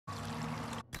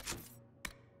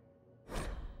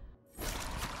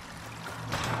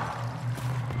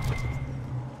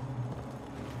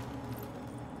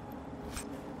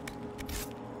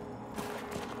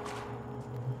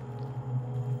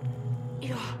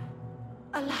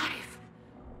alive.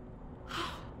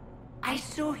 I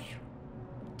saw you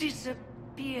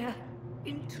disappear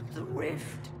into the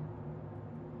rift.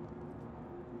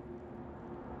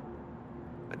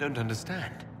 I don't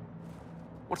understand.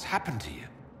 What's happened to you?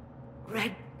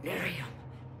 Red lyrium.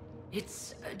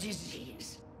 It's a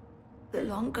disease. The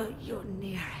longer you're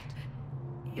near it,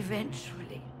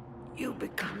 eventually you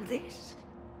become this.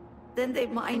 Then they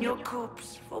mine your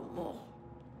corpse for more.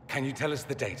 Can you tell us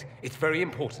the date? It's very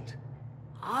important.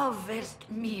 Harvest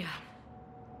Mir.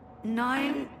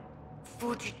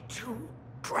 942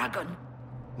 Dragon.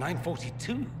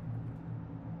 942?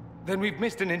 Then we've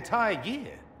missed an entire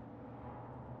year.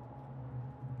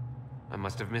 I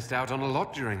must have missed out on a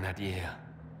lot during that year.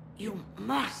 You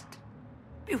must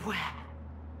beware.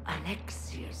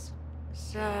 Alexius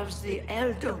serves the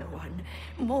Elder One,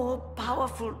 more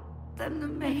powerful than the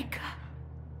Maker.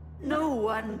 No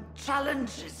one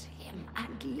challenges him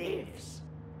and lives.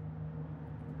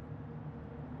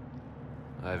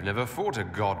 I've never fought a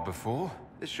god before.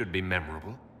 This should be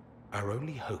memorable. Our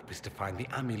only hope is to find the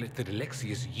amulet that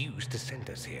Alexius used to send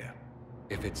us here.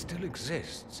 If it still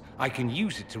exists, I can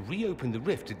use it to reopen the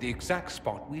rift at the exact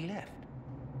spot we left.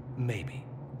 Maybe.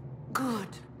 Good.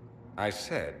 I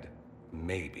said,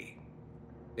 maybe.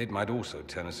 It might also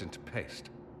turn us into paste.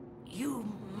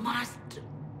 You must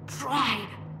try.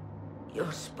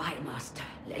 Your spy master,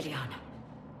 Leliana.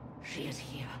 She is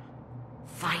here.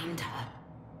 Find her.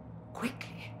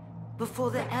 Quickly,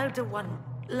 before the Elder One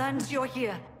learns you're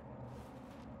here.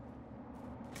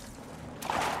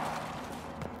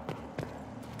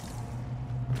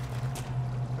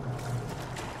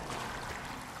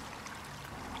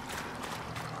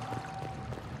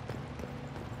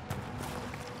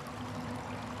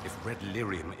 If red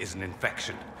lyrium is an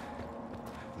infection...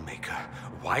 Maker,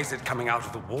 why is it coming out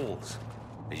of the walls?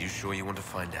 Are you sure you want to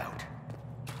find out?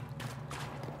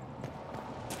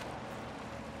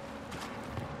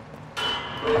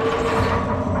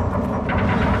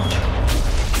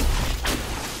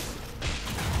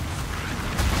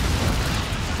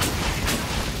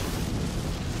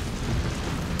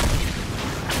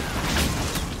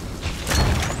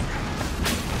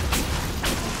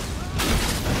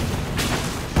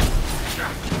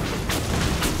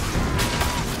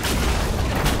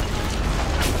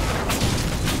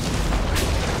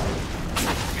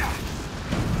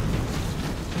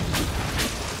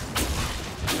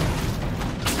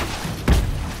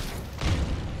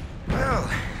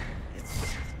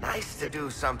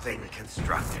 Something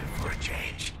constructive for a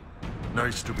change.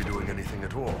 Nice to be doing anything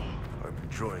at all. I'm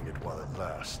enjoying it while it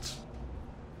lasts.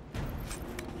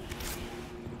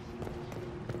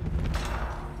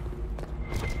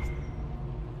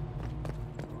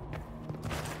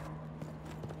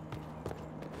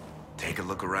 Take a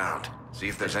look around. See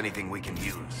if there's anything we can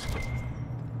use.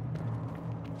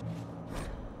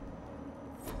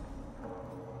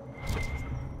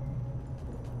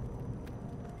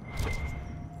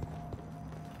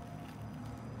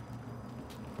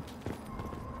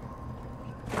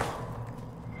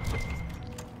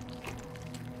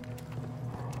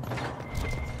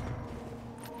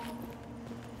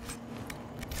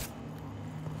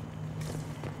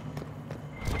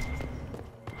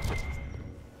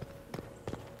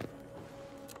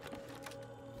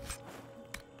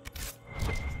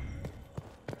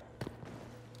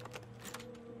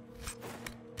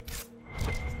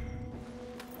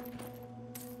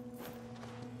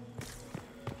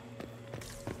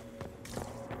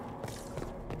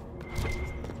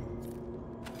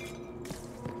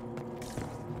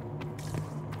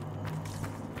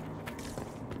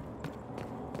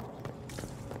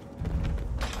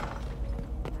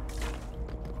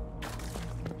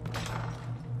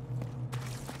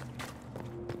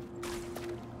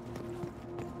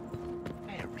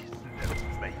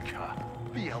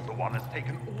 The Elder One has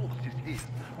taken all that is his,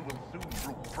 and will soon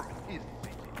rule from his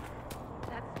city.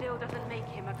 That still doesn't make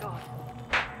him a god.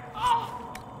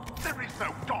 Oh! There is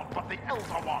no god but the Elder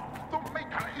One! The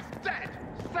Maker is dead!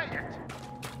 Say it!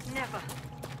 Never.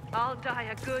 I'll die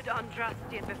a good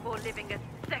Andrastian before living a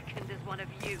second as one of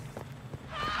you.